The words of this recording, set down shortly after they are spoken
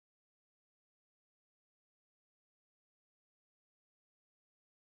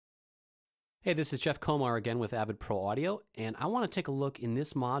Hey, this is Jeff Komar again with Avid Pro Audio, and I want to take a look in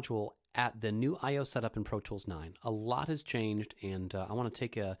this module at the new I/O setup in Pro Tools 9. A lot has changed, and I want to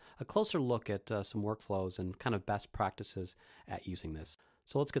take a closer look at some workflows and kind of best practices at using this.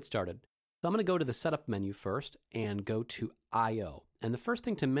 So let's get started. So I'm going to go to the Setup menu first and go to I/O. And the first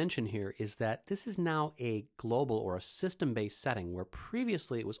thing to mention here is that this is now a global or a system-based setting, where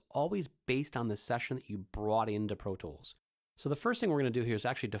previously it was always based on the session that you brought into Pro Tools. So the first thing we're going to do here is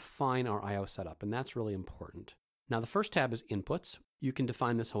actually define our I/O setup, and that's really important. Now the first tab is Inputs. You can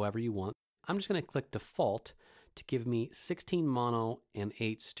define this however you want. I'm just going to click Default to give me 16 mono and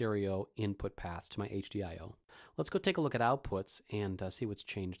 8 stereo input paths to my HDIO. Let's go take a look at outputs and see what's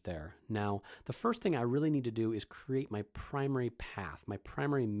changed there. Now, the first thing I really need to do is create my primary path, my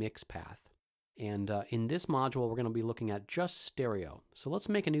primary mix path. And in this module, we're going to be looking at just stereo. So let's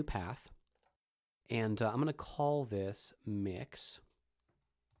make a new path. And I'm going to call this mix.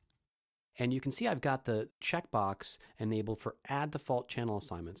 And you can see I've got the checkbox enabled for add default channel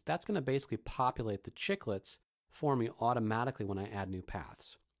assignments. That's going to basically populate the chiclets for me automatically when I add new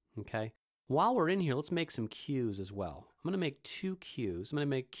paths. Okay. While we're in here, let's make some cues as well. I'm going to make two cues. I'm going to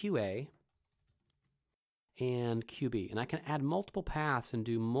make QA and QB. And I can add multiple paths and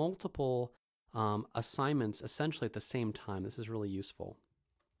do multiple assignments essentially at the same time. This is really useful.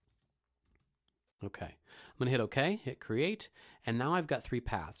 Okay, I'm going to hit OK, hit Create, and now I've got three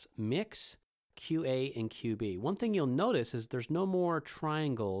paths, Mix, QA, and QB. One thing you'll notice is there's no more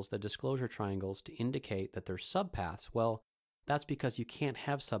triangles, the disclosure triangles, to indicate that they're subpaths. Well, that's because you can't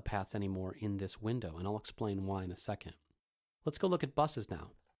have subpaths anymore in this window, and I'll explain why in a second. Let's go look at buses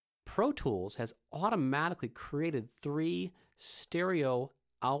now. Pro Tools has automatically created three stereo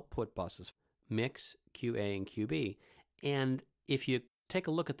output buses, Mix, QA, and QB. And if you take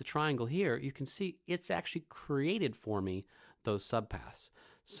a look at the triangle here, you can see it's actually created for me those subpaths.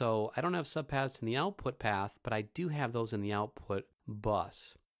 So I don't have subpaths in the output path, but I do have those in the output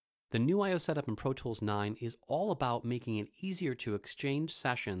bus. The new I/O setup in Pro Tools 9 is all about making it easier to exchange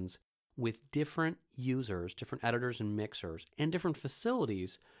sessions with different users, different editors and mixers, and different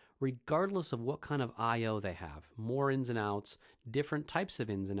facilities, regardless of what kind of I/O they have. More ins and outs, different types of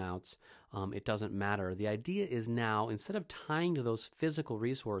ins and outs, it doesn't matter. The idea is now, instead of tying to those physical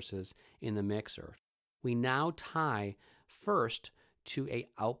resources in the mixer, we now tie first to a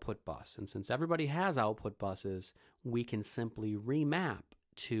output bus. And since everybody has output buses, we can simply remap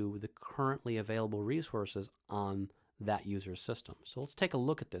to the currently available resources on that user's system. So let's take a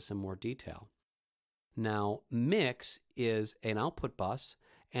look at this in more detail. Now, Mix is an output bus,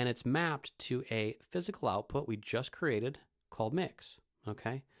 and it's mapped to a physical output we just created called Mix,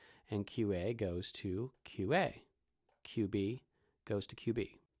 okay? And QA goes to QA. QB goes to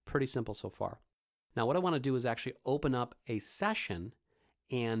QB. Pretty simple so far. Now, what I want to do is actually open up a session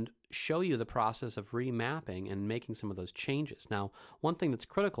and show you the process of remapping and making some of those changes. Now, one thing that's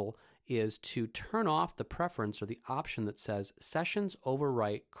critical is to turn off the preference or the option that says Sessions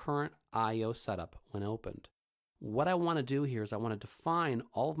Overwrite Current I/O Setup when opened. What I want to do here is I want to define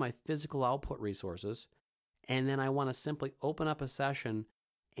all of my physical output resources, and then I want to simply open up a session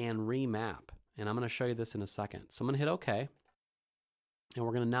and remap. And I'm going to show you this in a second. So I'm going to hit OK, and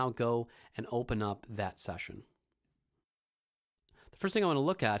we're going to now go and open up that session. The first thing I want to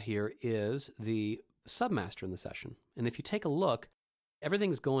look at here is the submaster in the session. And if you take a look,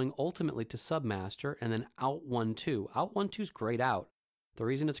 everything's going ultimately to submaster and then out 1.2. Out 1.2 is grayed out. The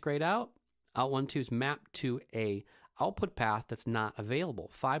reason it's grayed out is mapped to a output path that's not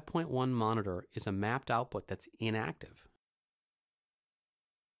available. 5.1 monitor is a mapped output that's inactive.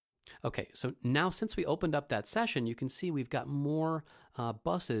 Okay, so now since we opened up that session, you can see we've got more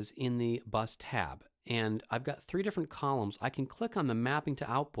buses in the bus tab. And I've got three different columns. I can click on the mapping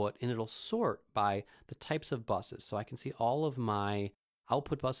to output and it'll sort by the types of buses. So I can see all of my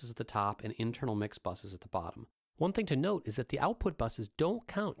output buses at the top and internal mix buses at the bottom. One thing to note is that the output buses don't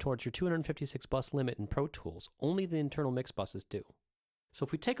count towards your 256 bus limit in Pro Tools. Only the internal mix buses do. So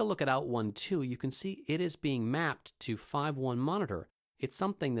if we take a look at out 1.2, you can see it is being mapped to 5.1 monitor. It's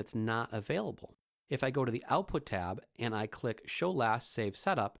something that's not available. If I go to the Output tab and I click Show Last Save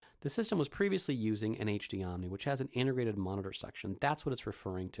Setup, the system was previously using an HD Omni, which has an integrated monitor section. That's what it's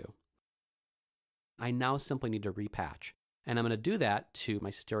referring to. I now simply need to repatch, and I'm going to do that to my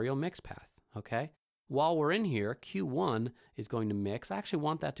stereo mix path, okay? While we're in here, Q1 is going to mix. I actually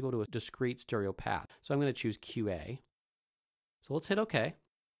want that to go to a discrete stereo path, so I'm going to choose QA. So let's hit OK.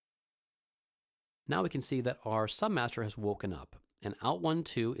 Now we can see that our submaster has woken up, and out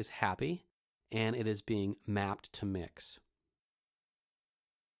 1.2 is happy, and it is being mapped to mix.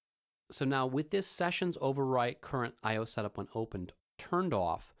 So now with this Sessions Overwrite Current I/O Setup when opened turned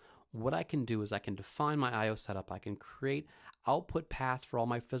off, what I can do is I can define my I/O setup. I can create output paths for all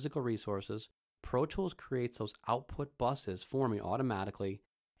my physical resources. Pro Tools creates those output buses for me automatically.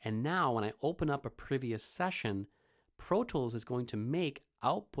 And now when I open up a previous session, Pro Tools is going to make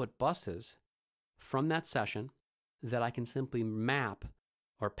output buses from that session that I can simply map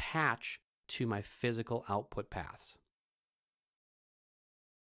or patch to my physical output paths.